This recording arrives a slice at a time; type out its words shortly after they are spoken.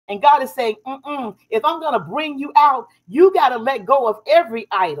And God is saying, if I'm going to bring you out, you got to let go of every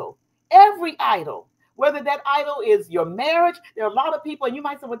idol, whether that idol is your marriage. There are a lot of people, and you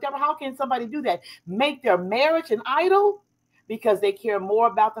might say, well, Deborah, how can somebody do that? Make their marriage an idol because they care more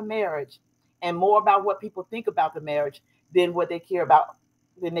about the marriage and more about what people think about the marriage than what they care about,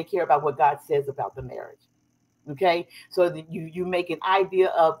 what God says about the marriage. Okay, so you make an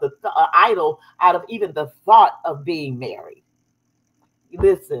idea of the idol out of even the thought of being married.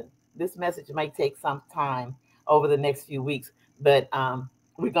 Listen, this message might take some time over the next few weeks, but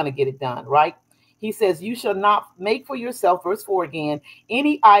we're going to get it done, right? He says, you shall not make for yourself, verse 4 again,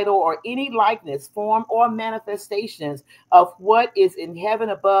 any idol or any likeness, form, or manifestations of what is in heaven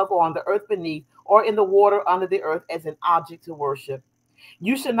above or on the earth beneath or in the water under the earth as an object to worship.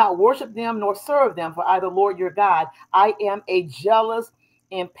 You should not worship them nor serve them, for I, the Lord your God, I am a jealous,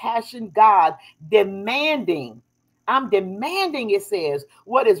 impassioned God, I'm demanding, it says,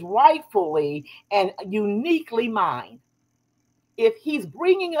 what is rightfully and uniquely mine. If he's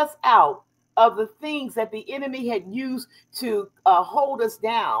bringing us out of the things that the enemy had used to hold us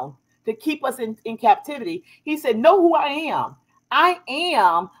down, to keep us in captivity, he said, know who I am. I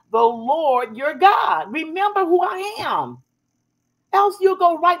am the Lord your God. Remember who I am. Else you'll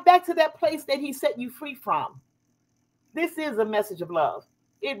go right back to that place that he set you free from. This is a message of love.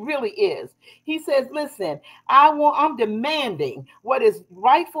 It really is. He says, listen, I'm demanding what is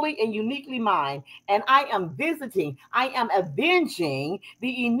rightfully and uniquely mine, and I am avenging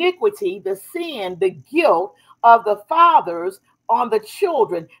the iniquity, the sin, the guilt of the fathers on the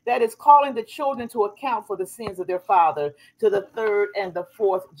children, that is calling the children to account for the sins of their father to the third and the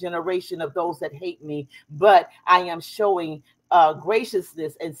fourth generation of those that hate me. But I am showing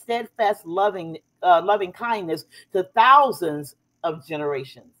graciousness and steadfast loving kindness to thousands of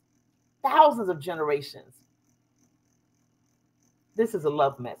generations. This is a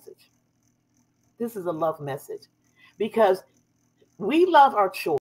love message. Because we love our children.